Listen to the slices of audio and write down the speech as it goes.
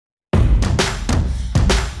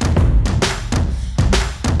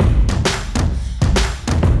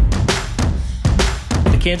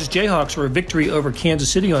Kansas Jayhawks were a victory over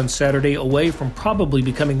Kansas City on Saturday, away from probably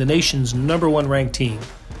becoming the nation's #1 ranked team.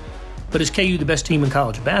 But is KU the best team in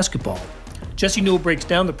college basketball? Jesse Newell breaks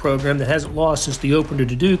down the program that hasn't lost since the opener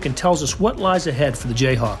to Duke and tells us what lies ahead for the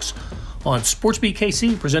Jayhawks on SportsBeat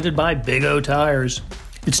KC, presented by Big O Tires.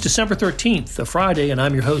 It's December 13th, a Friday, and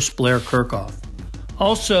I'm your host, Blair Kirchhoff.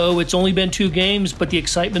 Also, it's only been 2 games, but the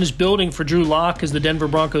excitement is building for Drew Lock as the Denver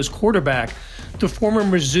Broncos quarterback. The former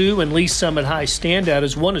Mizzou and Lee Summit High standout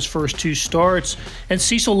has won his first 2 starts, and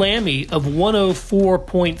Cecil Lammey of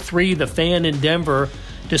 104.3 The Fan in Denver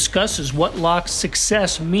discusses what Lock's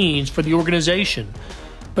success means for the organization.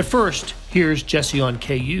 But first, here's Jesse on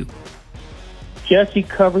KU. Jesse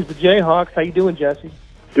covers the Jayhawks. How you doing, Jesse?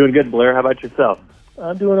 Doing good, Blair. How about yourself?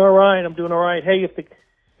 I'm doing all right. Hey,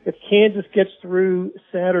 if Kansas gets through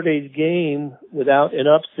Saturday's game without an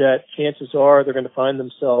upset, chances are they're going to find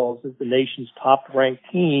themselves as the nation's top-ranked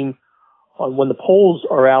team when the polls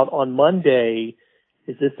are out on Monday.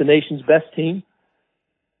 Is this the nation's best team?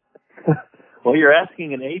 Well, you're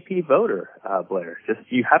asking an AP voter, Blair.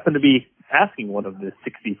 You happen to be asking one of the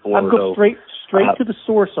 64. I'm going straight to the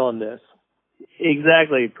source on this.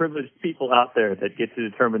 Exactly. Privileged people out there that get to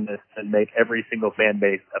determine this and make every single fan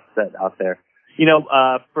base upset out there. You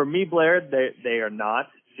know, for me, Blair, they are not,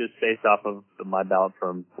 just based off of my ballot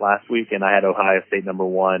from last week, and I had Ohio State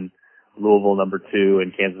 #1, Louisville #2,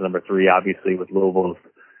 and Kansas #3. Obviously, with Louisville's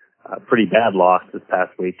pretty bad loss this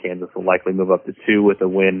past week, Kansas will likely move up to 2 with a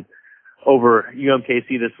win over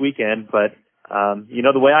UMKC this weekend. But, you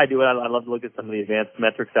know, the way I do it, I love to look at some of the advanced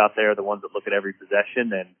metrics out there, the ones that look at every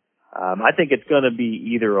possession, and I think it's going to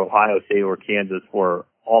be either Ohio State or Kansas for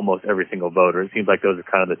almost every single voter. It seems like those are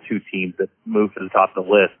kind of the 2 teams that move to the top of the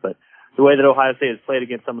list. But the way that Ohio State has played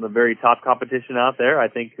against some of the very top competition out there, I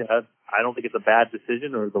don't think it's a bad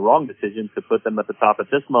decision or the wrong decision to put them at the top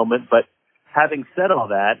at this moment. But having said all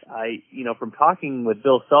that, from talking with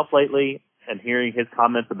Bill Self lately and hearing his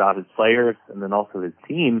comments about his players and then also his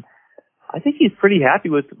team, I think he's pretty happy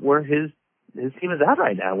with where his team is at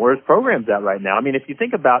right now, where his program's at right now. I mean, if you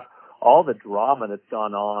think about all the drama that's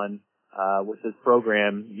gone on with this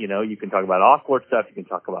program, you know, you can talk about off-court stuff, you can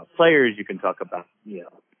talk about players, you can talk about, you know,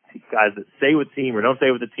 guys that stay with the team or don't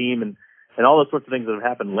stay with the team, and all those sorts of things that have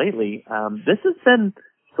happened lately. This has been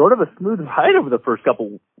sort of a smooth ride over the first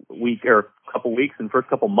couple weeks and first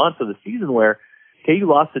couple months of the season, where KU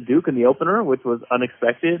lost to Duke in the opener, which was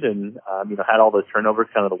unexpected, and had all those turnovers.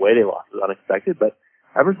 Kind of the way they lost was unexpected, but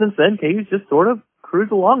ever since then, KU's just sort of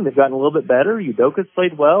cruised along. They've gotten a little bit better. Udoka's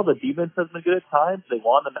played well. The defense has been good at times. They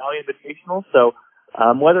won the Maui Invitational. So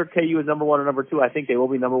whether KU is #1 or #2, I think they will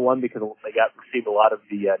be #1 because they received a lot of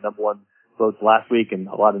the #1 votes last week and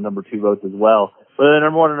a lot of #2 votes as well. Whether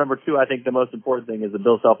they're #1 or #2, I think the most important thing is that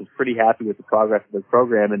Bill Self is pretty happy with the progress of the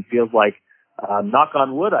program and feels like, knock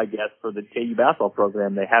on wood, I guess, for the KU basketball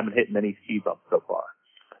program, they haven't hit many speed bumps so far.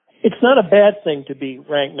 It's not a bad thing to be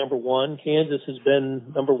ranked #1. Kansas has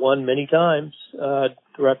been #1 many times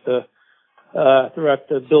throughout the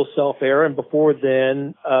Bill Self era, and before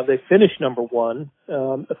then they finished #1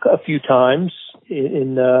 a few times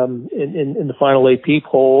in the final AP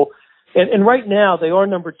poll. And right now they are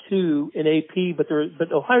 #2 in AP, but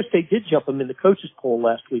Ohio State did jump them in the coaches poll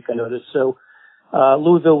last week, I noticed. So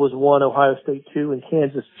Louisville was 1, Ohio State 2, and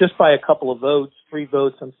Kansas just by a couple of votes, 3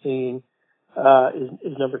 votes I'm seeing.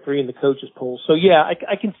 Is #3 in the coaches poll. So yeah,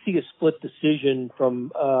 I can see a split decision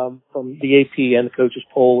from the AP and the coaches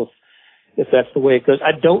poll if that's the way it goes.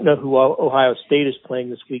 I don't know who Ohio State is playing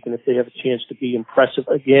this week and if they have a chance to be impressive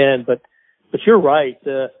again, but you're right.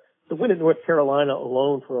 The win at North Carolina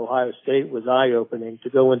alone for Ohio State was eye-opening. To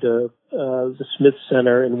go into the Smith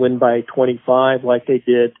Center and win by 25 like they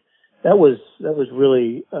did, that was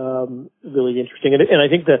really really interesting. And I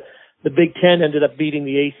think the Big Ten ended up beating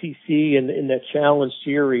the ACC in that challenge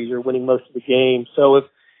series or winning most of the games. So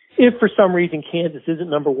if for some reason Kansas isn't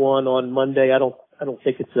 #1 on Monday, I don't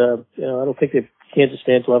think it's I don't think that Kansas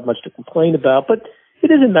fans will have much to complain about. But it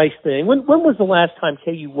is a nice thing. When was the last time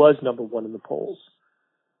KU was #1 in the polls?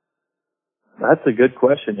 That's a good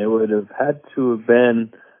question. It would have had to have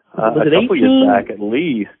been a couple 18? years back at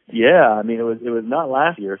least. Yeah, I mean it was not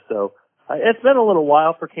last year, so. It's been a little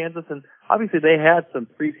while for Kansas, and obviously they had some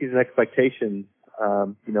preseason expectations,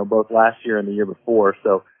 both last year and the year before,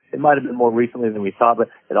 so it might have been more recently than we thought, but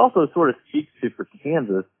it also sort of speaks to, for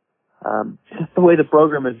Kansas, just the way the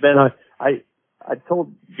program has been. I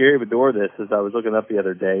told Gary Bedore this as I was looking up the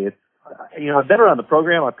other day. I've been around the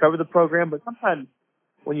program, I've covered the program, but sometimes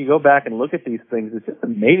when you go back and look at these things, it's just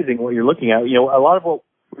amazing what you're looking at. A lot of what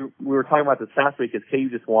we were talking about this past week is KU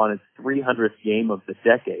just won its 300th game of the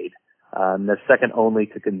decade. They're second only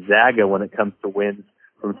to Gonzaga when it comes to wins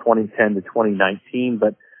from 2010 to 2019.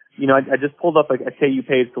 But, you know, I just pulled up a KU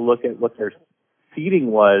page to look at what their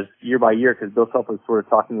seeding was year by year, because Bill Self was sort of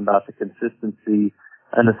talking about the consistency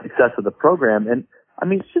and the success of the program. And, I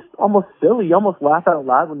mean, it's just almost silly. You almost laugh out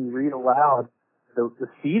loud when you read aloud the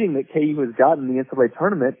seeding that KU has gotten in the NCAA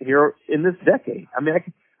tournament here in this decade. I mean,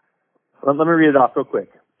 let me read it off real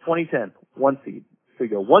quick. 2010, 1 seed. So you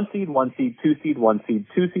go 1 seed, 1 seed, 2 seed, 1 seed,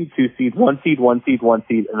 2 seed, 2 seed, 1 seed, 1 seed, 1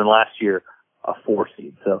 seed, and then last year a 4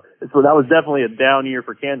 seed. So that was definitely a down year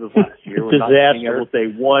for Kansas last year. We're not being able to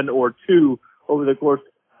say 1 or 2 over the course,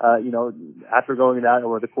 after going down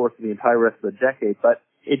over the course of the entire rest of the decade. But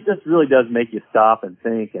it just really does make you stop and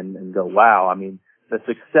think and go, wow. I mean, the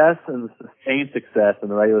success and the sustained success in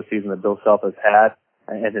the regular season that Bill Self has had,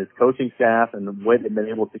 and his coaching staff, and the way they've been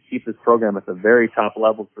able to keep this program at the very top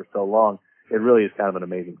levels for so long, it really is kind of an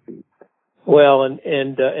amazing feat. Well,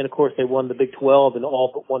 and of course they won the Big 12 in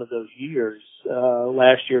all but one of those years.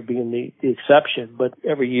 Last year being the exception, but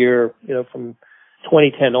every year, you know, from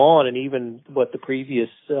 2010 on, and even the previous,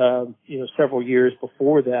 several years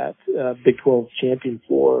before that, Big 12 champion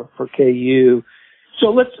for KU. So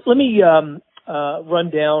let me run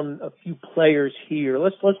down a few players here.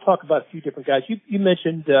 Let's talk about a few different guys. You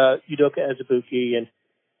mentioned Udoka Azubuike, and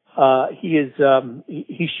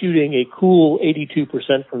he's shooting a cool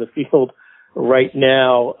 82% from the field right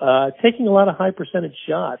now, taking a lot of high percentage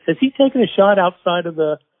shots. Has he taken a shot outside of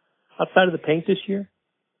the paint this year?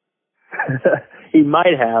 He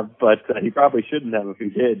might have, but he probably shouldn't have if he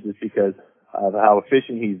did, just because of how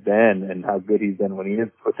efficient he's been and how good he's been when he is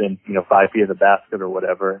within 5 feet of the basket or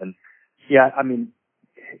whatever. And yeah, I mean,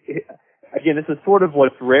 again, this is sort of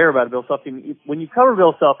what's rare about Bill Self. When you cover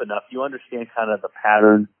Bill Self enough, you understand kind of the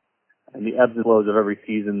patterns and the ebbs and flows of every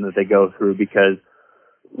season that they go through, because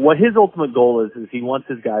what his ultimate goal is he wants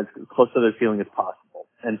his guys as close to their ceiling as possible.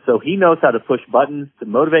 And so he knows how to push buttons to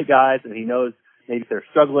motivate guys, and he knows maybe if they're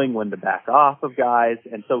struggling when to back off of guys.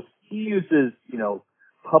 And so he uses,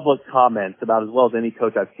 public comments about as well as any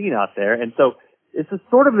coach I've seen out there. And so it's a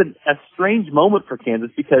sort of a strange moment for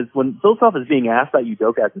Kansas, because when Bill Self is being asked about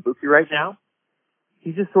Udoka Azubuike right now,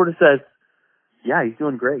 he just sort of says, yeah, he's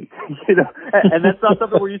doing great. And that's not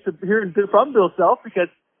something we're used to hearing from Bill Self, because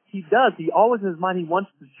he does. He always in his mind, he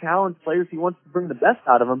wants to challenge players. He wants to bring the best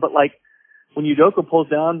out of them. But like when Udoka pulls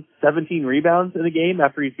down 17 rebounds in a game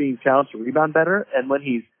after he's being challenged to rebound better, and when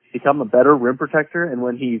he's become a better rim protector, and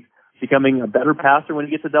when he's becoming a better passer when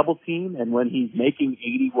he gets a double team, and when he's making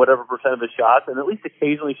 80% of his shots, and at least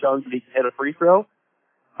occasionally showing that he can hit a free throw,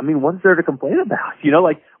 I mean, what's there to complain about?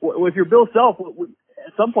 If you're Bill Self,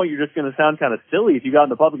 at some point you're just going to sound kind of silly if you got in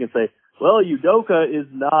the public and say, well, Udoka is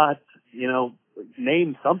not,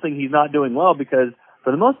 name something he's not doing well, because for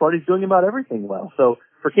the most part he's doing about everything well. So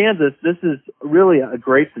for Kansas, this is really a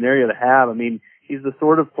great scenario to have. I mean, he's the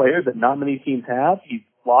sort of player that not many teams have. He's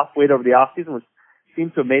lost weight over the offseason, which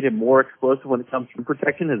seems to have made him more explosive when it comes to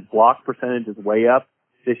protection. His block percentage is way up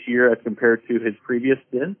this year as compared to his previous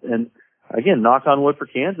stints. And again, knock on wood for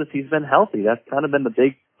Kansas, he's been healthy. That's kind of been the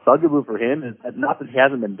big bugaboo for him. Is not that he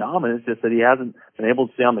hasn't been dominant, it's just that he hasn't been able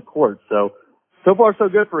to stay on the court. So far, so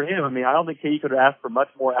good for him. I mean, I don't think KU could have asked for much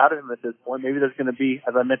more out of him at this point. Maybe there's going to be,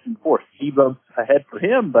 as I mentioned before, speed bumps ahead for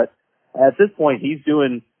him, but at this point, he's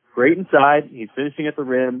doing great inside. He's finishing at the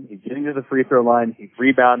rim. He's getting to the free throw line. He's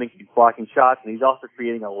rebounding. He's blocking shots, and he's also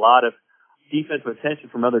creating a lot of defensive attention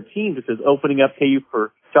from other teams, which is opening up KU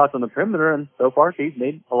for shots on the perimeter. And so far, KU's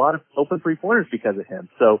made a lot of open three-pointers because of him.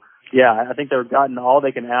 So, yeah, I think they've gotten all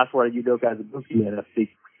they can ask for out of Udoka Azubuike, and if the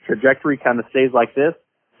trajectory kind of stays like this,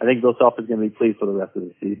 I think Bill Self is going to be pleased for the rest of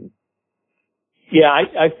the season. Yeah,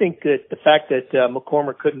 I think that the fact that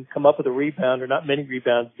McCormick couldn't come up with a rebound, or not many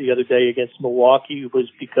rebounds the other day against Milwaukee, was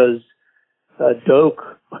because Doak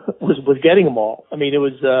was getting them all. I mean, it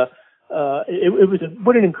was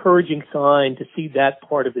what an encouraging sign to see that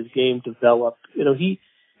part of his game develop. In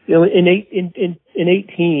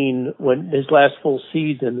 18, when his last full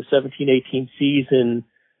season, the 17-18 season,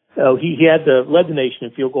 he led the nation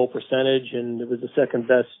in field goal percentage, and it was the second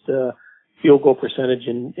best field goal percentage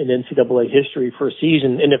in NCAA history for a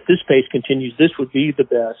season. And if this pace continues, this would be the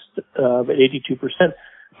best at 82%.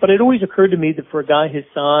 But it always occurred to me that for a guy his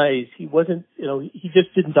size, he wasn't, he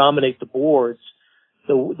just didn't dominate the boards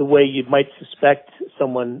the way you might suspect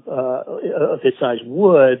someone of his size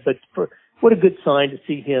would. But what a good sign to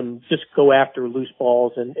see him just go after loose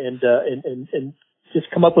balls and just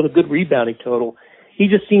come up with a good rebounding total. He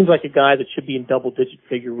just seems like a guy that should be in double-digit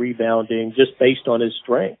figure rebounding just based on his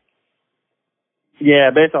strength. Yeah,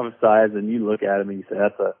 based on his size, and you look at him and you say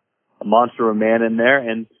that's a monster of a man in there.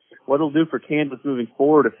 And what it'll do for Kansas moving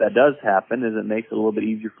forward, if that does happen, is it makes it a little bit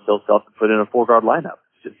easier for Bill Self to put in a 4-guard lineup.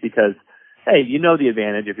 just because, hey, you know the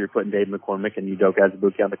advantage if you're putting David McCormick and Udoka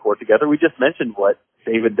Azubuike on the court together. We just mentioned what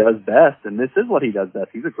David does best, and this is what he does best.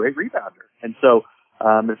 He's a great rebounder. And so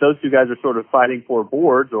if those two guys are sort of fighting for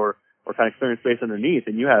boards or kind of clearing space underneath,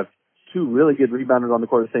 and you have two really good rebounders on the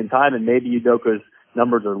court at the same time, and maybe Udoka's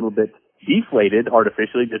numbers are a little bit deflated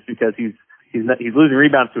artificially just because he's losing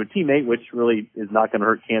rebounds to a teammate, which really is not going to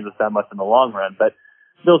hurt Kansas that much in the long run. But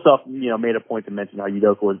Bill Self, made a point to mention how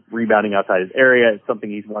Udoka was rebounding outside his area. It's something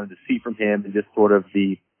he's wanted to see from him, and just sort of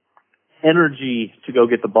the energy to go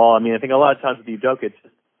get the ball. I mean, I think a lot of times with Udoka, it's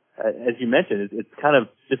just, as you mentioned, it's kind of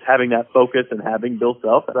just having that focus and having Bill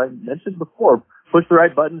Self, as I mentioned before, push the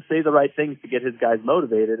right buttons, say the right things to get his guys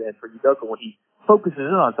motivated. And for Udoka, when he focuses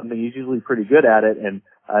in on something, he's usually pretty good at it. And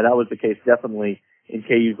that was the case definitely in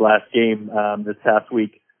KU's last game this past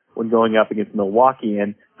week when going up against Milwaukee.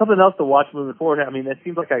 And something else to watch moving forward. I mean, it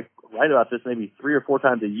seems like I write about this maybe 3 or 4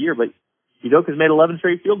 times a year, but Udoka's made 11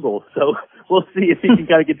 straight field goals. So we'll see if he can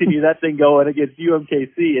kind of continue that thing going against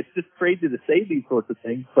UMKC. It's just crazy to say these sorts of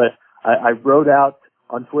things, but I wrote out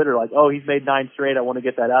on Twitter like, oh, he's made 9 straight. I want to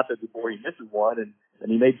get that out there before he misses one.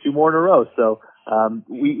 And he made 2 more in a row. So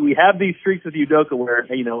we have these streaks with Udoka where,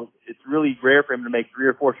 it's really rare for him to make 3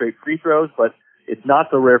 or 4 straight free throws, but it's not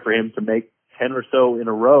so rare for him to make 10 or so in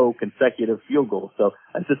a row consecutive field goals. So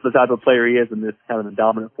that's just the type of player he is, and this kind of the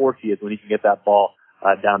dominant force he is when he can get that ball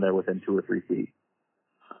down there within 2 or 3 feet.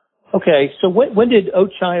 Okay, so when did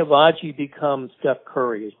Ochai Agbaji become Steph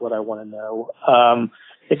Curry is what I want to know.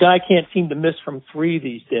 The guy can't seem to miss from 3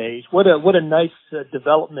 these days. What a nice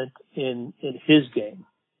development in his game.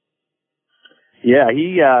 Yeah,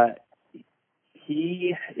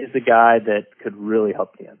 he is the guy that could really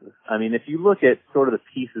help Kansas. I mean, if you look at sort of the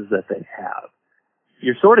pieces that they have,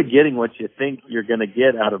 you're sort of getting what you think you're going to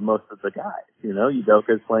get out of most of the guys.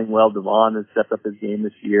 Udoka is playing well. Devon has stepped up his game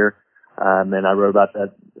this year. And I wrote about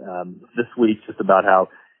that this week, just about how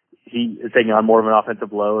he is taking on more of an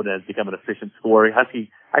offensive load and has become an efficient scorer. He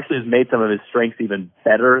actually has made some of his strengths even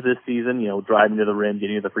better this season, driving to the rim,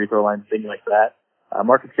 getting to the free throw line, things like that.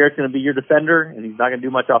 Marcus Garrett's going to be your defender, and he's not going to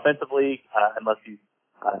do much offensively unless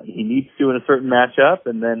he needs to in a certain matchup.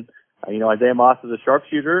 And then, Isaiah Moss is a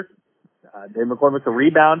sharpshooter. Dave McCormick's a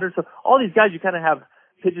rebounder. So all these guys you kind of have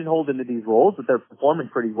pigeonholed into these roles, but they're performing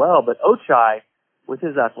pretty well. But Ochai, with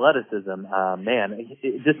his athleticism,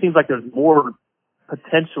 it just seems like there's more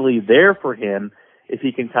potentially there for him if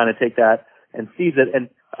he can kind of take that and seize it. And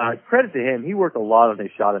credit to him, he worked a lot on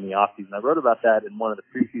his shot in the offseason. I wrote about that in one of the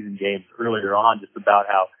preseason games earlier on, just about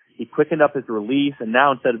how he quickened up his release, and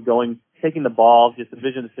now instead of taking the ball, just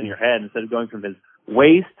envision this in your head, instead of going from his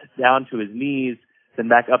waist down to his knees, then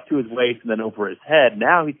back up to his waist and then over his head,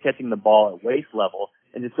 now he's catching the ball at waist level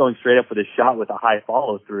and just going straight up with his shot with a high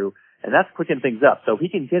follow through. And that's quickening things up. So if he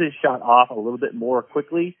can get his shot off a little bit more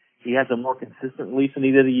quickly, he has a more consistent release than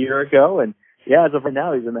he did a year ago. And yeah, as of right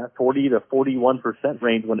now, he's in that 40 to 41%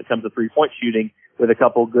 range when it comes to 3-point shooting, with a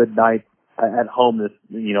couple good nights at home this,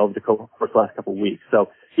 over the course of the last couple of weeks. So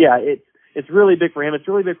yeah, it's really big for him. It's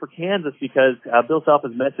really big for Kansas because Bill Self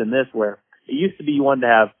has mentioned this, where it used to be you wanted to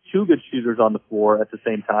have 2 good shooters on the floor at the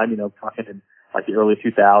same time, talking in like the early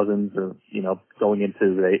 2000s or, going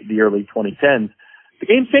into the early 2010s. The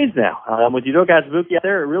game's changed now. With Udoka Azubuike out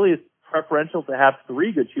there, it really is preferential to have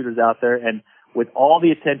 3 good shooters out there. And with all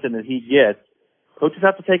the attention that he gets, coaches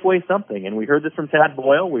have to take away something. And we heard this from Tad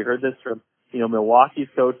Boyle. We heard this from, Milwaukee's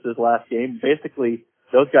coach this last game. Basically,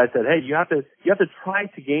 those guys said, hey, you have to try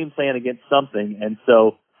to game plan against something. And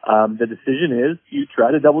so, the decision is you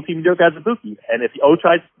try to double team Udoka Azubuike. And if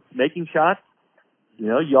Ochai's making shots,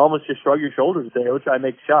 you almost just shrug your shoulders and say, Ochai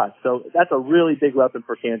makes shots. So that's a really big weapon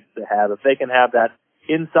for Kansas to have. If they can have that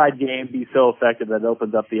inside game be so effective that it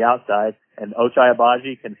opens up the outside, and Ochai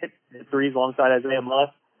Agbaji can hit threes alongside Isaiah Moss,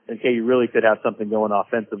 then KU really could have something going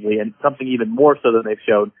offensively, and something even more so than they've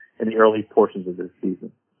showed in the early portions of this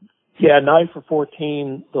season. Yeah, 9 for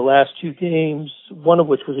 14 the last 2 games, one of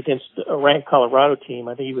which was against a ranked Colorado team.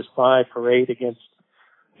 I think he was 5 for 8 against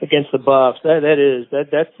the Buffs.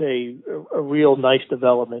 That's a real nice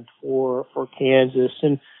development for Kansas.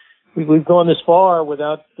 And we've gone this far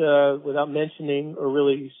without mentioning or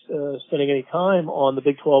really spending any time on the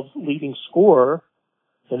Big 12's leading scorer,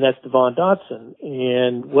 and that's Devon Dotson.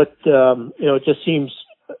 And it just seems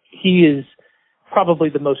he is probably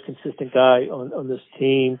the most consistent guy on this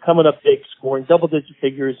team, coming up big, scoring double-digit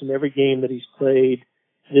figures in every game that he's played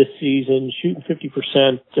this season, shooting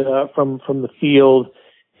 50% from the field,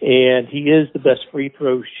 and he is the best free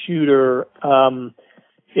throw shooter.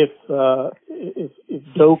 If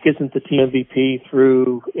Doak isn't the team MVP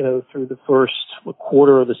through the first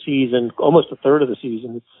quarter of the season, almost a third of the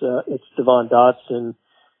season, it's Devon Dotson.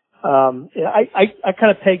 I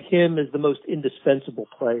kind of peg him as the most indispensable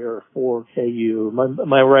player for KU.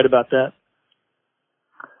 Am I right about that?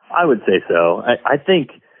 I would say so. I think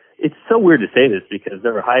it's so weird to say this because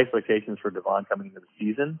there are high expectations for Devon coming into the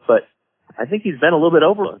season, but I think he's been a little bit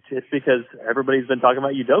overlooked just because everybody's been talking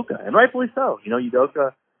about Udoka, and rightfully so. You know,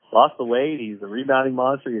 Udoka lost the weight. He's a rebounding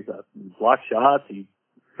monster. He blocks shots.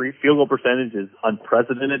 Free field goal percentage is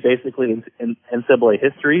unprecedented basically in NCAA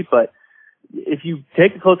history. But if you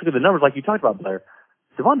take a close look at the numbers, like you talked about, Blair,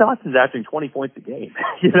 Devon Dotson's averaging 20 points a game.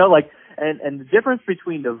 You know, like, and the difference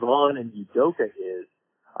between Devon and Udoka is,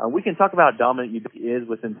 we can talk about how dominant Udoka is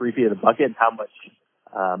within 3 feet of the bucket and how much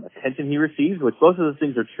attention he receives, which both of those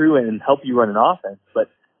things are true and help you run an offense. But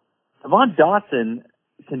Devon Dotson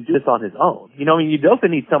can do this on his own. You know, I mean, Udoka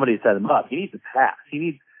needs somebody to set him up. He needs to pass. He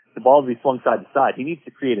needs the ball to be swung side to side. He needs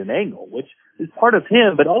to create an angle, which is part of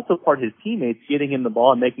him, but also part of his teammates getting him the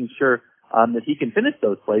ball and making sure that he can finish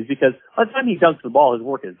those plays, because by the time he dunks the ball, his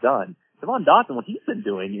work is done. Devon Dotson, what he's been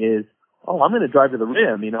doing is, I'm going to drive to the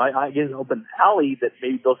rim. You know, I get an open alley that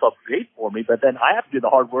maybe Bill Self creates for me, but then I have to do the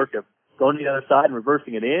hard work of going to the other side and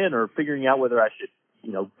reversing it in, or figuring out whether I should,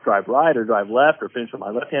 you know, drive right or drive left or finish with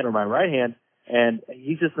my left hand or my right hand. And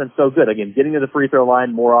he's just been so good. Again, getting to the free throw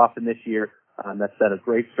line more often this year. That's been a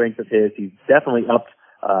great strength of his. He's definitely upped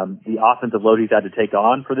the offensive load he's had to take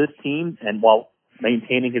on for this team, and while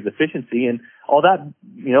maintaining his efficiency and all that,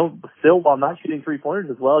 you know, still while not shooting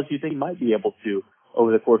 3-pointers as well as you think he might be able to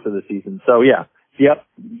over the course of the season. So yeah,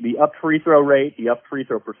 the up free throw rate, the up free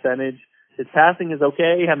throw percentage. His passing is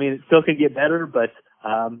okay. I mean, it still can get better, but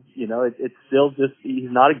you know, it's still just,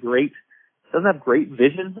 doesn't have great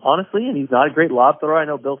vision, honestly, and he's not a great lob thrower. I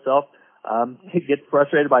know Bill Self gets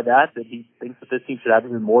frustrated by that he thinks that this team should have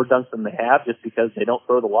even more dunks than they have just because they don't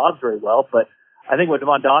throw the lobs very well. But I think what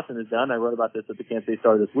Devon Dotson has done, I wrote about this at the Kansas State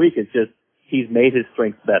Star this week, is just he's made his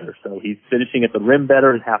strengths better. So he's finishing at the rim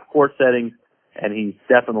better in half-court settings, and he's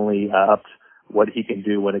definitely upped what he can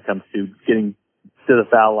do when it comes to getting to the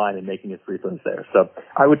foul line and making his free throws there. So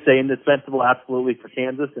I would say indispensable absolutely for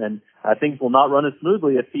Kansas, and things will not run as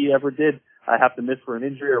smoothly if he ever did have to miss for an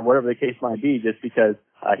injury or whatever the case might be, just because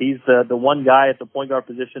he's the one guy at the point guard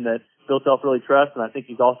position that Bill Self really trusts, and I think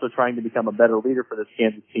he's also trying to become a better leader for this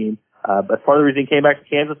Kansas team. But part of the reason he came back to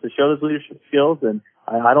Kansas to show those leadership skills, and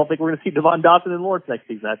I don't think we're going to see Devon Dotson in Lawrence next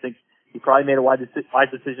season. I think he probably made a wise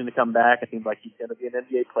decision to come back. I think like he's going to be an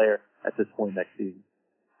NBA player at this point next season.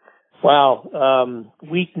 Wow,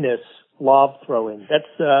 weakness, lob throwing.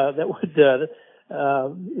 That would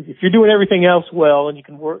if you're doing everything else well and you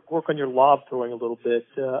can work on your lob throwing a little bit,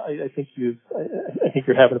 I think you're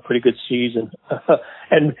having a pretty good season.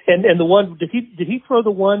 And the one, did he throw the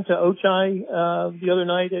one to Ochai the other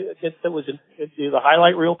night? That was the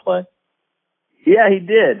highlight reel play. Yeah, he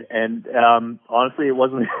did, and honestly, it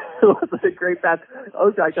wasn't a great pass.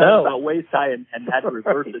 Ochai got about waist high and had to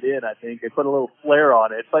reverse it in. I think they put a little flare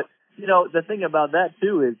on it, but. You know, the thing about that,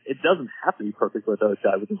 too, is it doesn't have to be perfect with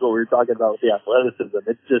Ochai, which is what we were talking about with the athleticism.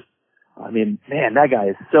 It's just, I mean, man, that guy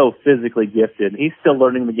is so physically gifted. He's still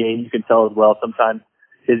learning the game. You can tell as well. Sometimes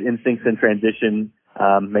his instincts in transition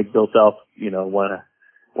make Bill Self, you know, want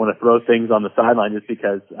to throw things on the sideline just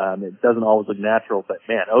because it doesn't always look natural. But,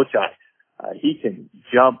 man, Ochai, he can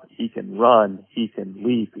jump, he can run, he can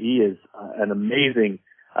leap. He is an amazing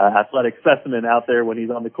athletic specimen out there when he's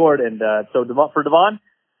on the court. And so for Devon,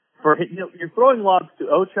 you're throwing lobs to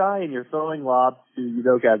Ochai and you're throwing lobs to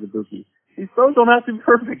Udoka Azubuike. These throws don't have to be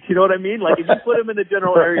perfect, you know what I mean? Like, if you put them in the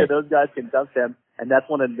general area, those guys can dunk them, and that's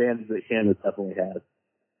one advantage that Kansas definitely has.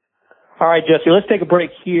 All right, Jesse, let's take a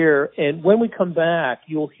break here, and when we come back,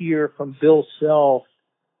 you'll hear from Bill Self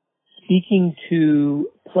speaking to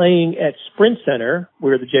playing at Sprint Center,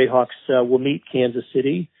 where the Jayhawks will meet Kansas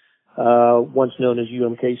City, once known as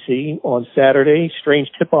UMKC, on Saturday. Strange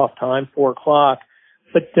tip-off time, 4 o'clock.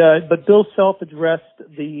 But Bill Self addressed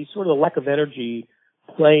the sort of lack of energy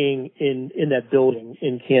playing in that building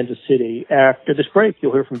in Kansas City. After this break,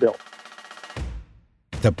 you'll hear from Bill.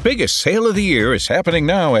 The biggest sale of the year is happening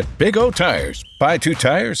now at Big O Tires. Buy 2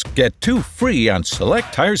 tires, get 2 free on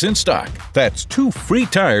select tires in stock. That's 2 free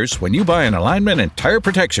tires when you buy an alignment and tire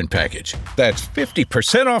protection package. That's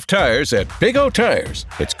 50% off tires at Big O Tires.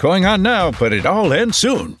 It's going on now, but it all ends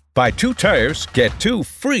soon. Buy 2 tires, get 2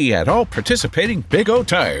 free at all participating Big O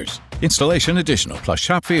Tires. Installation additional, plus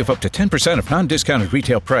shop fee of up to 10% of non-discounted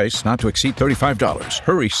retail price, not to exceed $35.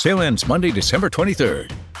 Hurry, sale ends Monday, December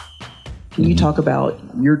 23rd. Can you talk about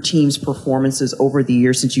your team's performances over the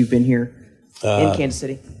years since you've been here in Kansas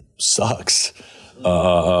City? Sucks,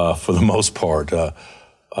 for the most part.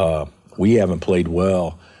 We haven't played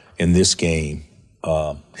well in this game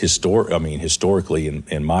historically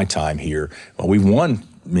in my time here, well, we've won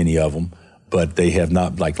many of them, but they have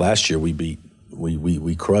not. Like last year, we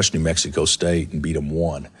crushed New Mexico State and beat them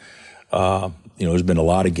 1. There's been a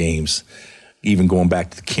lot of games, even going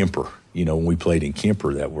back to Kemper. When we played in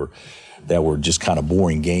Kemper, that were just kind of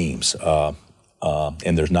boring games,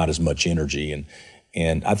 and there's not as much energy.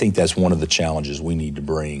 And I think that's one of the challenges we need to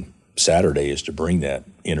bring Saturday, is to bring that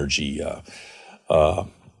energy.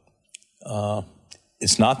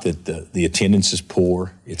 It's not that the attendance is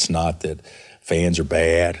poor. It's not that fans are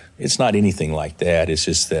bad. It's not anything like that. It's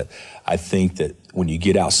just that I think that when you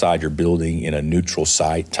get outside your building in a neutral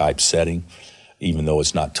site type setting, even though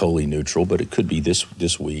it's not totally neutral, but it could be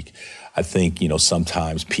this week, I think,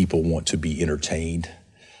 sometimes people want to be entertained.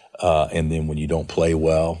 And then when you don't play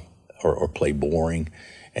well or play boring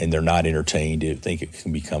and they're not entertained, I think it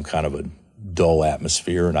can become kind of a dull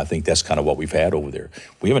atmosphere. And I think that's kind of what we've had over there.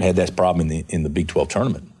 We haven't had that problem in the Big 12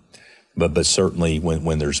 tournament. But certainly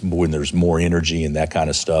when there's more energy and that kind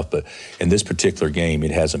of stuff. But in this particular game,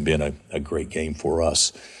 it hasn't been a great game for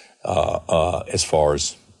us as far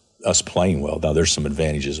as us playing well. Now there's some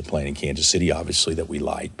advantages of playing in Kansas City, obviously, that we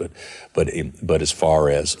like. But as far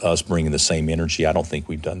as us bringing the same energy, I don't think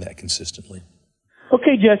we've done that consistently.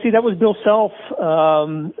 Okay, Jesse, that was Bill Self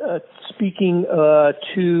speaking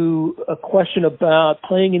to a question about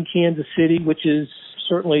playing in Kansas City, which is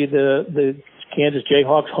certainly the Kansas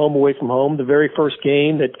Jayhawks home away from home. The very first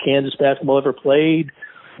game that Kansas basketball ever played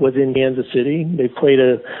was in Kansas City. They played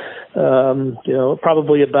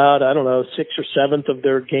probably about, 6th or 7th of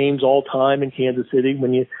their games all time in Kansas City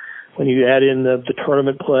when you add in the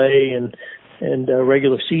tournament play and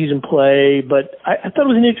regular season play. But I thought it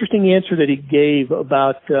was an interesting answer that he gave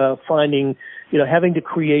about finding, having to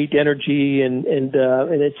create energy and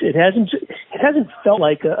it hasn't felt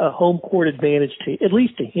like a home court advantage at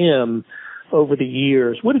least to him over the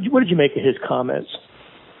years. What did you make of his comments?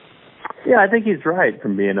 Yeah, I think he's right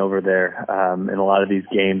from being over there in a lot of these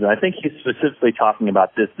games. And I think he's specifically talking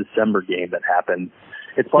about this December game that happened.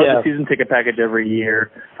 It's part of the season ticket package every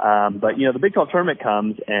year. But, the Big 12 tournament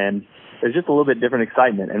comes and there's just a little bit different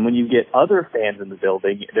excitement. And when you get other fans in the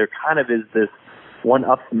building, there kind of is this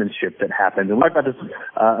one-upsmanship that happens. And we talked about this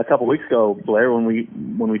a couple weeks ago, Blair, when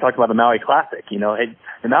we talked about the Maui Classic.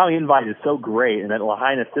 The Maui Invite is so great, and that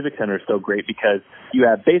Lahaina Civic Center is so great because you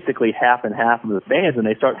have basically half and half of the fans, and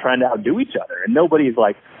they start trying to outdo each other. And nobody's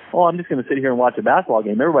like, oh, I'm just going to sit here and watch a basketball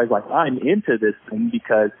game. Everybody's like, I'm into this thing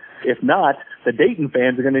because if not, the Dayton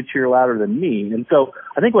fans are going to cheer louder than me. And so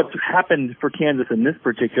I think what's happened for Kansas in this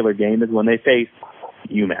particular game is when they face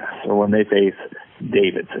UMass or when they face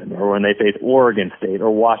Davidson or when they face Oregon State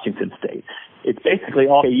or Washington State, it's basically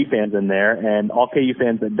all KU fans in there and all KU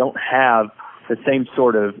fans that don't have the same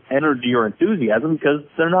sort of energy or enthusiasm because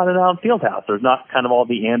they're not in Allen Fieldhouse. There's not kind of all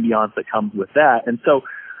the ambiance that comes with that. And so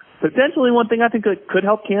potentially one thing I think that could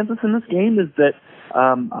help Kansas in this game is that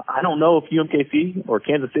I don't know if UMKC or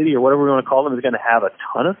Kansas City or whatever we want to call them is going to have a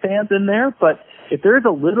ton of fans in there, but if there's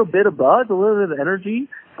a little bit of buzz, a little bit of energy,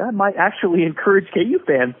 that might actually encourage KU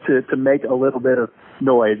fans to make a little bit of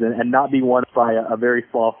noise and not be won by a very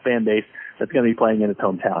small fan base that's going to be playing in its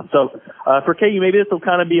hometown. So for KU, maybe this will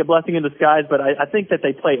kind of be a blessing in disguise, but I think that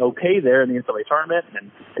they play okay there in the NCAA tournament,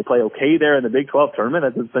 and they play okay there in the Big 12 tournament,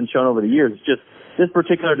 as it's been shown over the years. It's just this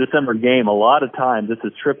particular December game, a lot of times this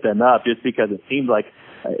has tripped them up just because it seems like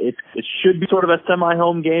it should be sort of a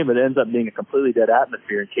semi-home game, but it ends up being a completely dead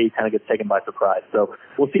atmosphere, and KU kind of gets taken by surprise. So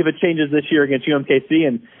we'll see if it changes this year against UMKC,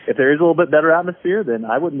 and if there is a little bit better atmosphere, then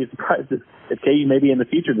I wouldn't be surprised if KU maybe in the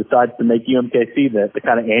future decides to make UMKC the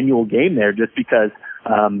kind of annual game there, just because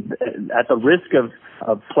at the risk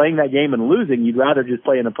of playing that game and losing, you'd rather just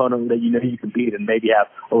play an opponent that you know you can beat and maybe have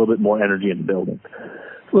a little bit more energy in the building.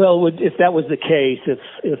 Well, if that was the case,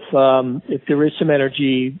 if there is some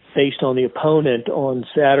energy based on the opponent on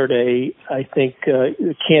Saturday, I think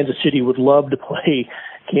Kansas City would love to play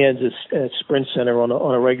Kansas at Sprint Center on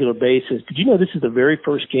a regular basis. Did you know this is the very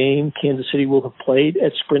first game Kansas City will have played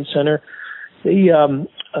at Sprint Center? The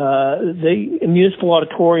Municipal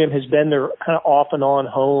Auditorium has been their kind of off and on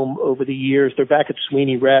home over the years. They're back at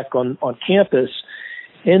Sweeney Rec on campus.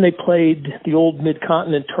 And they played the old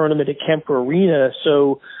Mid-Continent tournament at Kemper Arena,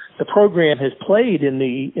 so the program has played in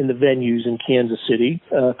the venues in Kansas City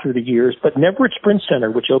through the years, but never at Sprint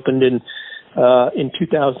Center, which opened in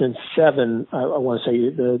 2007. I want to say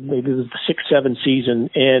maybe it was the 6-7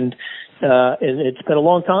 season, and it's been a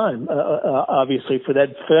long time, obviously, for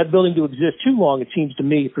that building to exist too long. It seems to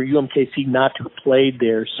me for UMKC not to have played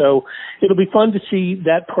there. So it'll be fun to see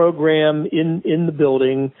that program in the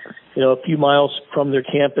building. a few miles from their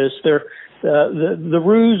campus. The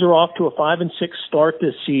Roos are off to a 5-6 start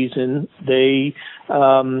this season. They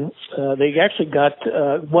actually got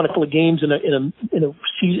won a couple of games in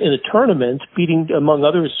a tournament, beating among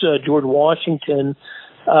others George Washington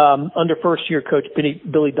under first year coach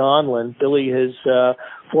Billy Donlin. Billy is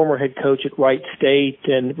former head coach at Wright State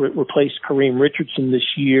and replaced Kareem Richardson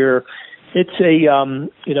this year. It's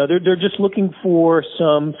they're just looking for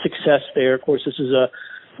some success there. Of course, this is a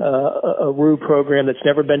Roo program that's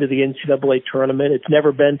never been to the NCAA tournament. It's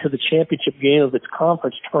never been to the championship game of its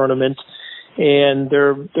conference tournament, and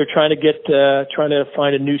they're trying to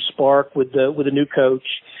find a new spark with a new coach.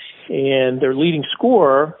 And their leading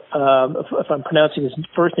scorer, if I'm pronouncing his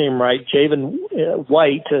first name right, Javen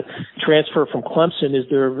White, transfer from Clemson, is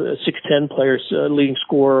their 6'10" player's leading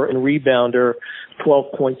scorer and rebounder,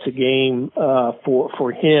 12 points a game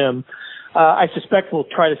for him. I suspect we'll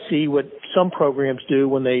try to see what some programs do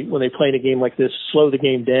when they play in a game like this: slow the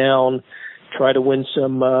game down, try to win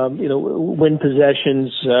some win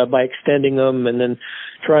possessions by extending them, and then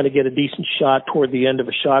trying to get a decent shot toward the end of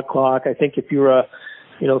a shot clock. I think if you're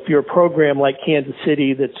a program like Kansas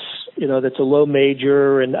City that's a low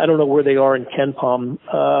major, and I don't know where they are in KenPom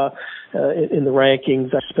in the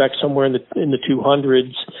rankings, I expect somewhere in the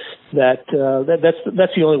 200s. That's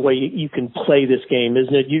the only way you can play this game,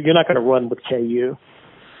 isn't it? You're not going to run with KU.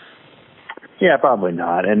 Yeah, probably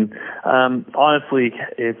not. And honestly,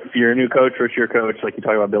 if you're a new coach, first year coach, like you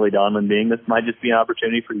talk about Billy Donlin being, this might just be an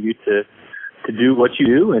opportunity for you to do what you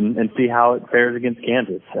do and see how it fares against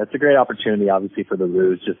Kansas. That's a great opportunity, obviously, for the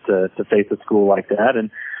Roos just to face a school like that.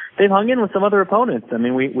 And they've hung in with some other opponents. I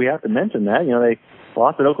mean, we have to mention that. They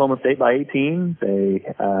lost at Oklahoma State by 18.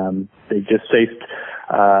 They just faced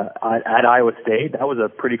at Iowa State. That was a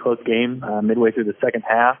pretty close game midway through the second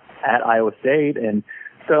half at Iowa State. And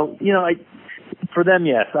so, for them,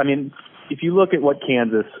 yes. I mean, if you look at what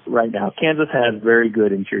Kansas right now, Kansas has very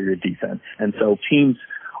good interior defense. And so teams,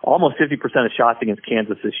 almost 50% of shots against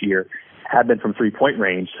Kansas this year have been from three-point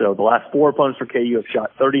range. So the last four opponents for KU have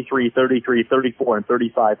shot 33, 33, 34, and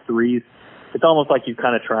 35 threes. It's almost like you're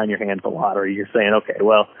kind of trying your hand at the lottery. You're saying, okay,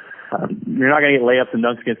 well, you're not going to get layups and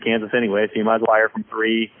dunks against Kansas anyway, so you might as well fire from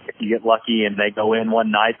three. If you get lucky and they go in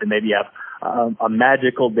one night, then maybe you have a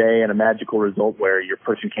magical day and a magical result where you're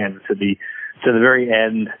pushing Kansas to the very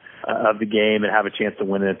end of the game and have a chance to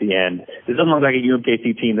win it at the end. It doesn't look like a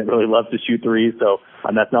UMKC team that really loves to shoot threes, so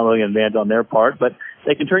that's not really an advantage on their part. But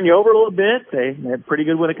they can turn you over a little bit. They're pretty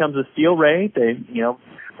good when it comes to steal rate. They,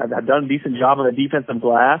 have done a decent job on the defensive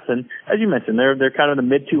glass. And as you mentioned, they're kind of in the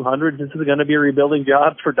mid 200s. This is going to be a rebuilding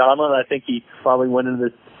job for Donlin. I think he probably went into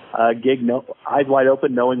this gig eyes wide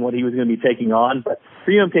open, knowing what he was going to be taking on. But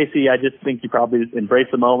for UMKC, I just think you probably embrace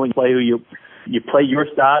the moment, play you play your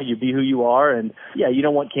style, you be who you are, and you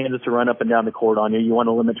don't want Kansas to run up and down the court on you. You want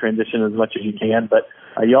to limit transition as much as you can, but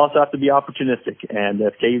you also have to be opportunistic. And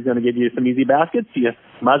if KU's going to give you some easy baskets, you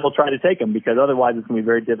might as well try to take them, because otherwise it's going to be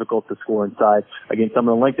very difficult to score inside against some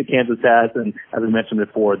of the length that Kansas has. And as we mentioned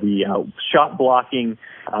before, the shot blocking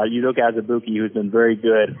Udoka Azubuike, who's been very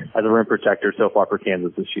good as a rim protector so far for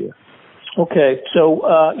Kansas this year. Okay, so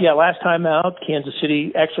last time out, Kansas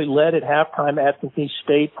City actually led at halftime at McNeese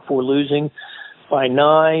State before losing by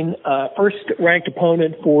 9. First ranked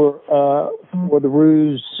opponent for the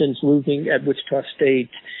Roos since losing at Wichita State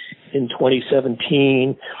in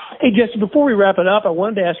 2017. Hey, Jesse, before we wrap it up, I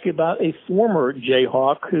wanted to ask you about a former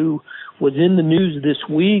Jayhawk who was in the news this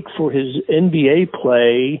week for his NBA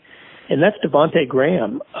play, and that's Devontae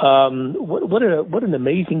Graham. What an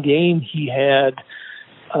amazing game he had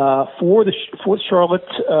for the Charlotte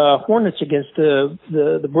Hornets against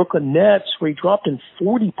the Brooklyn Nets, where he dropped in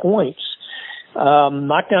 40 points,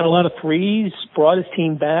 knocked down a lot of threes, brought his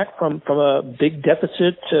team back from a big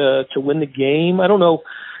deficit to win the game. I don't know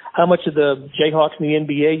how much of the Jayhawks in the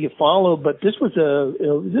NBA you follow, but this was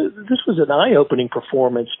an eye-opening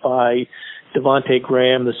performance by Devontae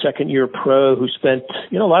Graham, the second-year pro who spent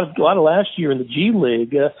a lot of last year in the G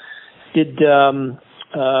League.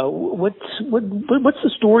 What's the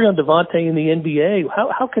story on Devontae in the NBA?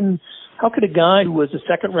 How could a guy who was a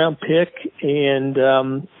second round pick and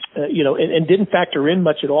didn't factor in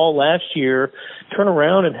much at all last year turn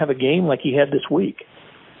around and have a game like he had this week?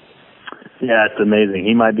 Yeah, it's amazing.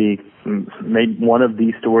 He might be maybe one of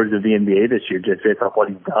the stories of the NBA this year, just based off what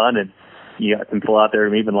he's done. And you got some people out there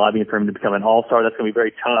even lobbying for him to become an all-star. That's going to be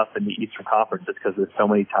very tough in the Eastern Conference just because there's so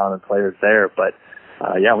many talented players there. But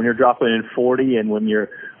when you're dropping in 40 and when you're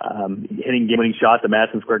hitting game-winning shots at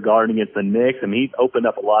Madison Square Garden against the Knicks, he's opened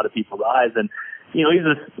up a lot of people's eyes. And he's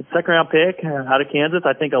a second-round pick out of Kansas.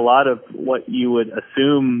 I think a lot of what you would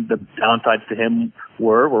assume the downsides to him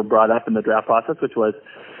were brought up in the draft process, which was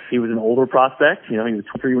he was an older prospect. He was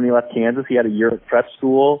 23 when he left Kansas. He had a year at prep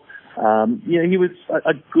school. He was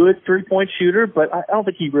a good three-point shooter, but I don't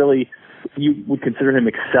think you would consider him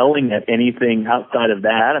excelling at anything outside of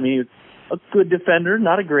that. I mean, he was a good defender,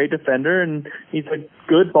 not a great defender, and he's a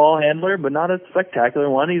good ball handler, but not a spectacular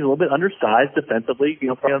one. He's a little bit undersized defensively.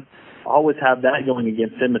 Always have that going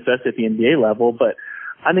against him, especially at the NBA level. But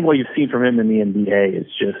I think what you've seen from him in the NBA is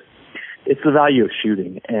it's the value of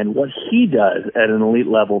shooting. And what he does at an elite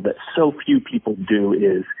level that so few people do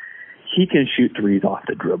is he can shoot threes off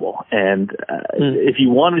the dribble. And if you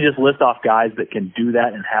want to just list off guys that can do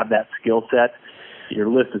that and have that skill set, your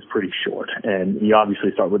list is pretty short. And you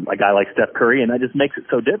obviously start with a guy like Steph Curry, and that just makes it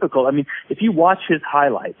so difficult. I mean, if you watch his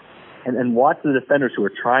highlights and watch the defenders who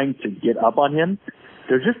are trying to get up on him,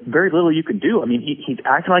 there's just very little you can do. I mean, he's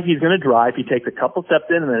acting like he's going to drive. He takes a couple steps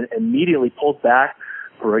in and then immediately pulls back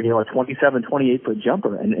for a 27, 28-foot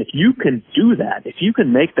jumper. And if you can do that, if you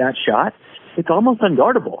can make that shot, it's almost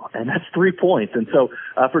unguardable, and that's 3 points. And so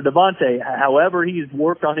for Devontae, however he's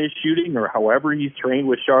worked on his shooting or however he's trained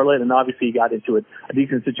with Charlotte, and obviously he got into a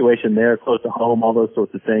decent situation there, close to home, all those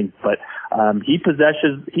sorts of things. But he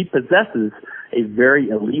possesses a very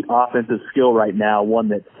elite offensive skill right now, one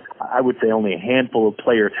that I would say only a handful of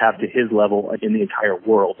players have to his level in the entire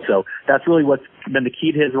world. So that's really what's been the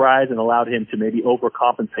key to his rise and allowed him to maybe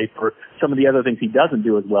overcompensate for some of the other things he doesn't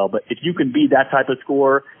do as well. But if you can be that type of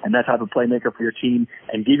scorer and that type of playmaker for your team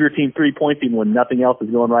and give your team 3 points even when nothing else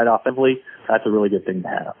is going right offensively, that's a really good thing to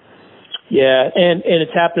have. Yeah, and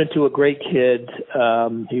it's happening to a great kid.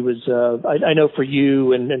 He was, I know for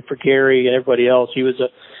you and for Gary and everybody else, he was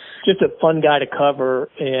just a fun guy to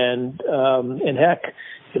cover, and heck,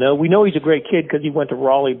 we know he's a great kid because he went to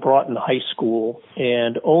Raleigh Broughton High School,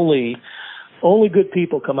 and only good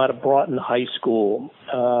people come out of Broughton High School.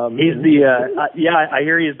 He's I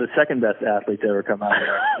hear he's the second best athlete to ever come out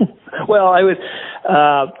there. Well, I'll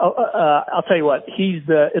tell you what, he's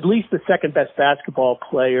at least the second best basketball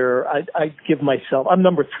player. I give myself, I'm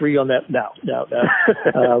number 3 on that. No.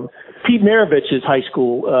 Pete Maravich's high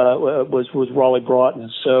school was Raleigh Broughton.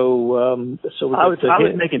 So I was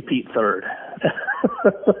making Pete third.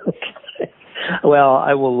 Okay. Well,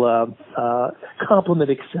 I will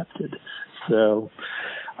compliment accepted. So,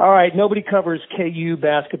 all right, nobody covers KU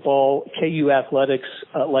basketball, KU athletics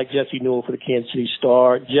like Jesse Newell for the Kansas City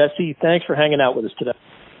Star. Jesse, thanks for hanging out with us today.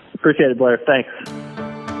 Appreciate it, Blair. Thanks.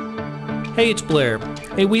 Hey, it's Blair.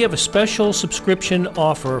 Hey, we have a special subscription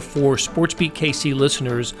offer for SportsBeat KC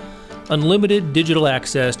listeners, unlimited digital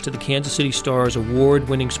access to the Kansas City Star's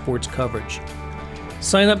award-winning sports coverage.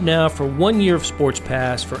 Sign up now for 1 year of Sports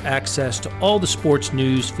Pass for access to all the sports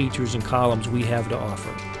news, features, and columns we have to offer.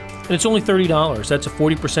 And it's only $30. That's a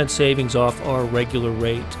 40% savings off our regular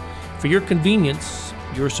rate. For your convenience,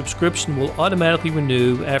 your subscription will automatically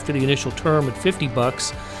renew after the initial term at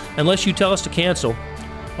 $50 unless you tell us to cancel.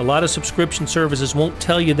 A lot of subscription services won't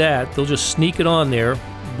tell you that. They'll just sneak it on there.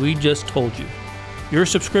 We just told you. Your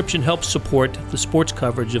subscription helps support the sports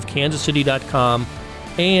coverage of KansasCity.com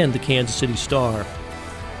and the Kansas City Star.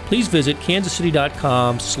 Please visit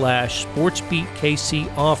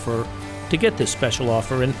kansascity.com/SportsBeatKC offer to get this special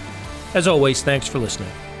offer. And as always, thanks for listening.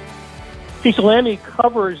 Cecil Lammey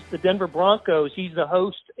covers the Denver Broncos. He's the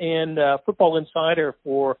host and football insider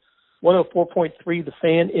for 104.3 The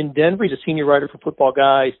Fan in Denver. He's a senior writer for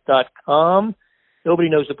FootballGuys.com. Nobody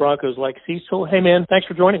knows the Broncos like Cecil. Hey, man, thanks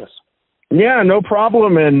for joining us. Yeah, no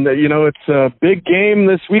problem. And, it's a big game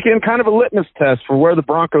this weekend, kind of a litmus test for where the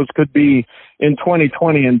Broncos could be in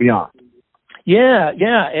 2020 and beyond. Yeah.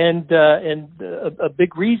 And a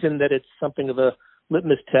big reason that it's something of a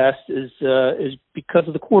litmus test is because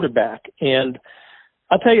of the quarterback. And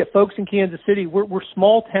I'll tell you, folks in Kansas City, we're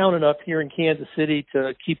small town enough here in Kansas City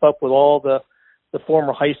to keep up with all the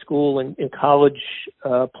former high school and college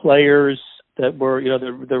players that were,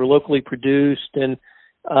 they're locally produced, and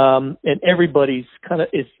everybody's kind of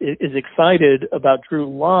is excited about Drew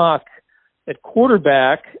Lock at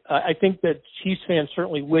quarterback. I think that Chiefs fans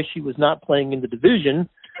certainly wish he was not playing in the division,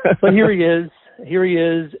 but here he is,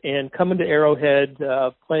 and coming to Arrowhead,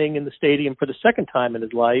 playing in the stadium for the second time in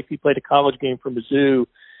his life. He played a college game for Mizzou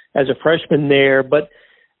as a freshman there, but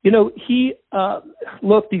he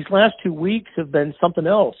these last 2 weeks have been something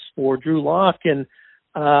else for Drew Lock, and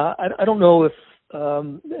I don't know if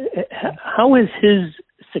how has his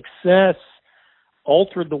success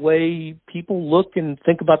altered the way people look and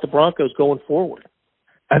think about the Broncos going forward?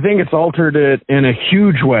 I think it's altered it in a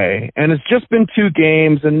huge way. And it's just been 2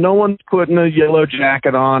 games, and no one's putting a yellow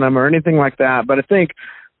jacket on them or anything like that. But I think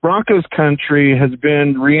Broncos country has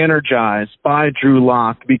been re-energized by Drew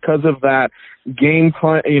Lock because of that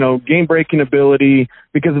game-breaking ability,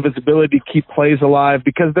 because of his ability to keep plays alive,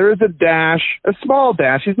 because there is a small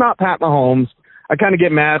dash. He's not Pat Mahomes. I kind of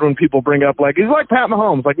get mad when people bring up, like, he's like Pat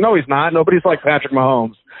Mahomes. Like, no, he's not. Nobody's like Patrick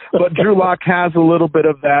Mahomes. But Drew Lock has a little bit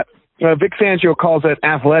of that. Vic Fangio calls it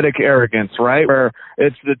athletic arrogance, right? Where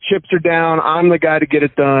it's the chips are down, I'm the guy to get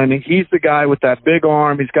it done. He's the guy with that big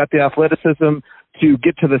arm. He's got the athleticism to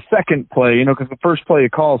get to the second play, because the first play he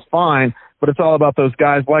calls fine, but it's all about those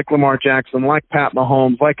guys like Lamar Jackson, like Pat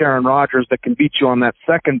Mahomes, like Aaron Rodgers that can beat you on that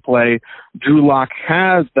second play. Drew Lock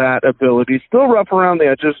has that ability. Still rough around the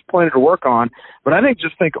edges, plenty to work on, but I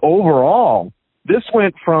think overall, this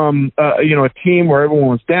went from, a team where everyone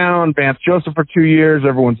was down, Vance Joseph for 2 years,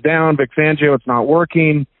 everyone's down, Vic Fangio, it's not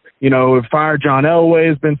working. Fire John Elway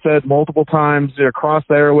has been said multiple times across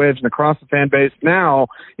the airwaves and across the fan base. Now,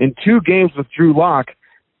 in 2 games with Drew Lock,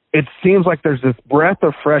 it seems like there's this breath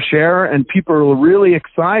of fresh air, and people are really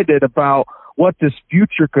excited about what this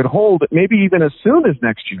future could hold, maybe even as soon as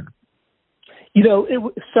next year.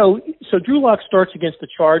 So Drew Lock starts against the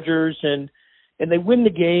Chargers, and they win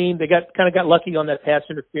the game. They got lucky on that pass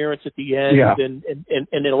interference at the end, and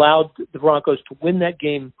it allowed the Broncos to win that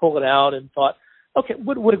game and pull it out, and thought, okay,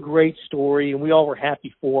 what a great story, and we all were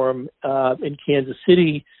happy for him in Kansas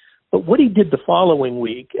City. But what he did the following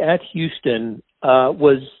week at Houston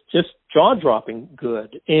was just jaw-dropping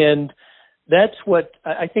good, and that's what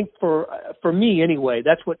I think for me anyway.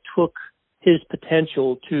 That's what took his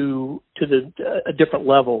potential to a different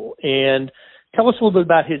level. And tell us a little bit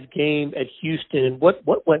about his game at Houston and what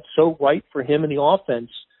went so right for him in the offense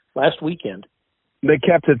last weekend. They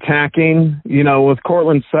kept attacking, with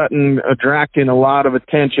Courtland Sutton attracting a lot of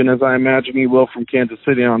attention, as I imagine he will from Kansas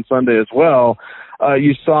City on Sunday as well.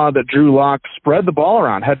 You saw that Drew Lock spread the ball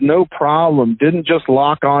around, had no problem, didn't just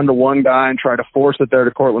lock on to one guy and try to force it there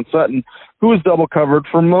to Courtland Sutton, who was double covered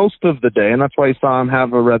for most of the day, and that's why you saw him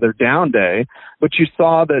have a rather down day. But you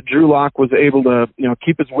saw that Drew Lock was able to,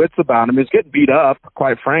 keep his wits about him. He was getting beat up,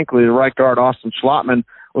 quite frankly. The right guard, Austin Schlottman,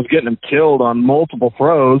 was getting him killed on multiple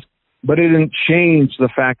throws. But it didn't change the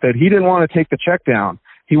fact that he didn't want to take the check down.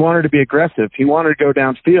 He wanted to be aggressive. He wanted to go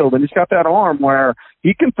downfield, and he's got that arm where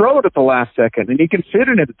he can throw it at the last second, and he can fit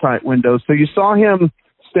it into tight windows. So you saw him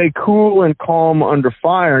stay cool and calm under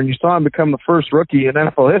fire, and you saw him become the first rookie in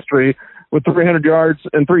NFL history with 300 yards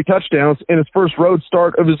and 3 touchdowns in his first road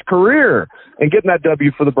start of his career. And getting that W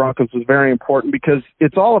for the Broncos was very important because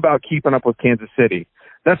it's all about keeping up with Kansas City.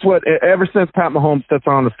 That's what, ever since Pat Mahomes steps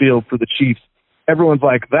on the field for the Chiefs, everyone's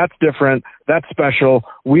like, that's different, that's special,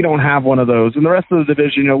 we don't have one of those. And the rest of the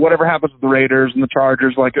division, whatever happens with the Raiders and the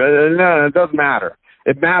Chargers, no, it doesn't matter.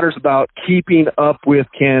 It matters about keeping up with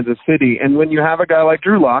Kansas City. And when you have a guy like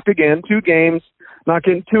Drew Lock, again, 2 games, not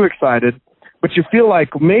getting too excited, but you feel like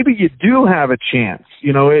maybe you do have a chance.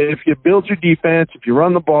 If you build your defense, if you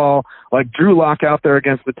run the ball, like Drew Lock out there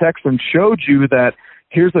against the Texans showed you that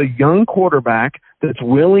here's a young quarterback that's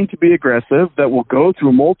willing to be aggressive, that will go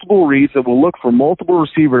through multiple reads, that will look for multiple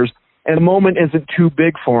receivers, and a moment isn't too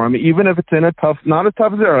big for him, even if it's in a tough, not a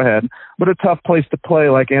tough Arrowhead, but a tough place to play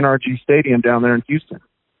like NRG Stadium down there in Houston.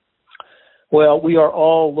 Well, we are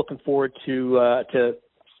all looking forward to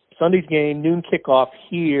Sunday's game, noon kickoff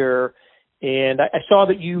here, and I saw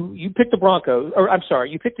that you picked the Broncos, or I'm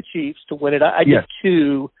sorry, you picked the Chiefs to win it. I did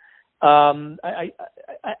too.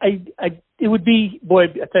 It would be, boy,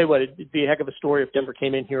 I tell you what, it'd be a heck of a story if Denver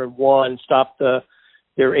came in here and won, stopped their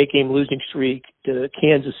 8-game losing streak to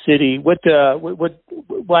Kansas City. Why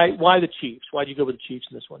the Chiefs? Why'd you go with the Chiefs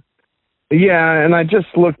in this one? Yeah, and I just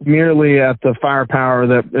looked merely at the firepower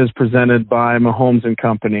that is presented by Mahomes and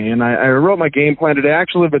company, and I wrote my game plan today. I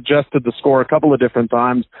actually have adjusted the score a couple of different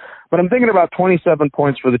times, but I'm thinking about 27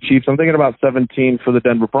 points for the Chiefs. I'm thinking about 17 for the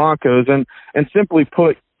Denver Broncos, and simply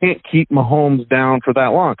put, can't keep Mahomes down for that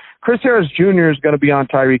long. Chris Harris Jr. is going to be on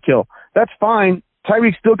Tyreek Hill. That's fine.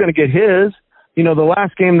 Tyreek's still going to get his. The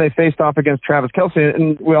last game they faced off against Travis Kelce,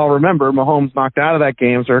 and we all remember Mahomes knocked out of that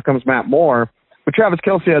game, so here comes Matt Moore. But Travis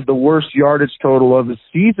Kelce had the worst yardage total of the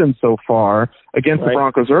season so far against the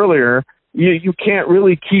Broncos earlier. You can't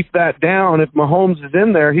really keep that down. If Mahomes is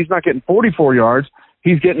in there, he's not getting 44 yards.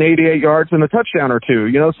 He's getting 88 yards and a touchdown or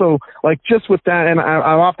 2. So just with that, and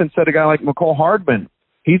I've often said a guy like McCole Hardman,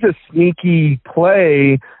 he's a sneaky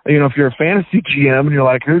play. If you're a fantasy GM and you're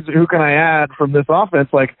like, who can I add from this offense?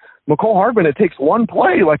 Like McCole Hardman, it takes one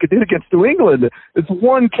play like it did against New England. It's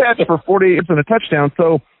one catch for 48 yards and a touchdown.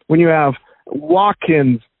 So when you have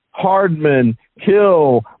Watkins, Hardman,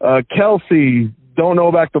 Hill, Kelsey. Don't know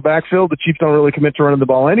about the backfield. The Chiefs don't really commit to running the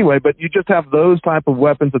ball anyway, but you just have those type of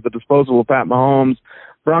weapons at the disposal of Pat Mahomes.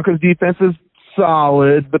 Broncos defense is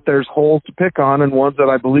solid, but there's holes to pick on, and ones that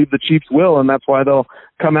I believe the Chiefs will, and that's why they'll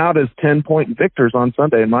come out as 10-point victors on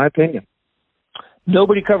Sunday, in my opinion.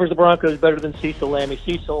 Nobody covers the Broncos better than Cecil Lammey.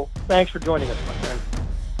 Cecil, thanks for joining us, my friend.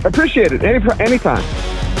 I appreciate it. Anytime.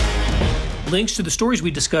 Links to the stories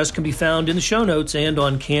we discussed can be found in the show notes and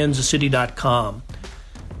on kansascity.com.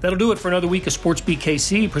 That'll do it for another week of Sports Beat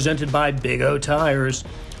KC, presented by Big O Tires.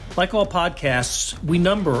 Like all podcasts, we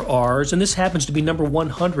number ours, and this happens to be number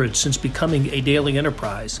 100 since becoming a daily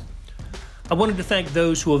enterprise. I wanted to thank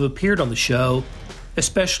those who have appeared on the show,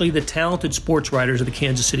 especially the talented sports writers of the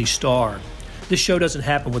Kansas City Star. This show doesn't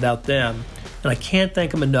happen without them, and I can't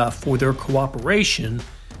thank them enough for their cooperation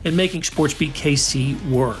in making Sports Beat KC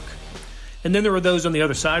work. And then there are those on the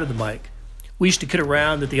other side of the mic. We used to kid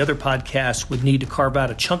around that the other podcasts would need to carve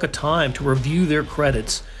out a chunk of time to review their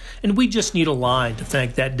credits, and we just need a line to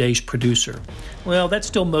thank that day's producer. Well, that's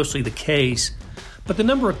still mostly the case, but the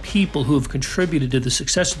number of people who have contributed to the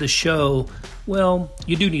success of the show, well,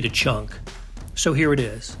 you do need a chunk. So here it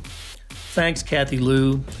is. Thanks Kathy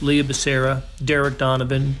Liu, Leah Becerra, Derek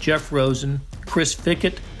Donovan, Jeff Rosen, Chris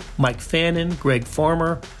Fickett, Mike Fannin, Greg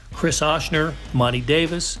Farmer, Chris Oshner, Monty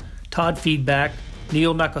Davis, Todd Feedback,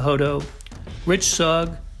 Neil Nakahodo, Rich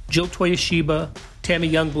Sugg, Jill Toyoshiba, Tammy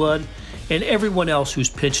Youngblood, and everyone else who's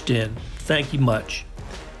pitched in. Thank you much.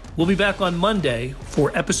 We'll be back on Monday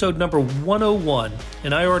for episode number 101,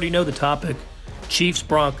 and I already know the topic,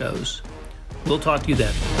 Chiefs-Broncos. We'll talk to you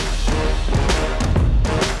then.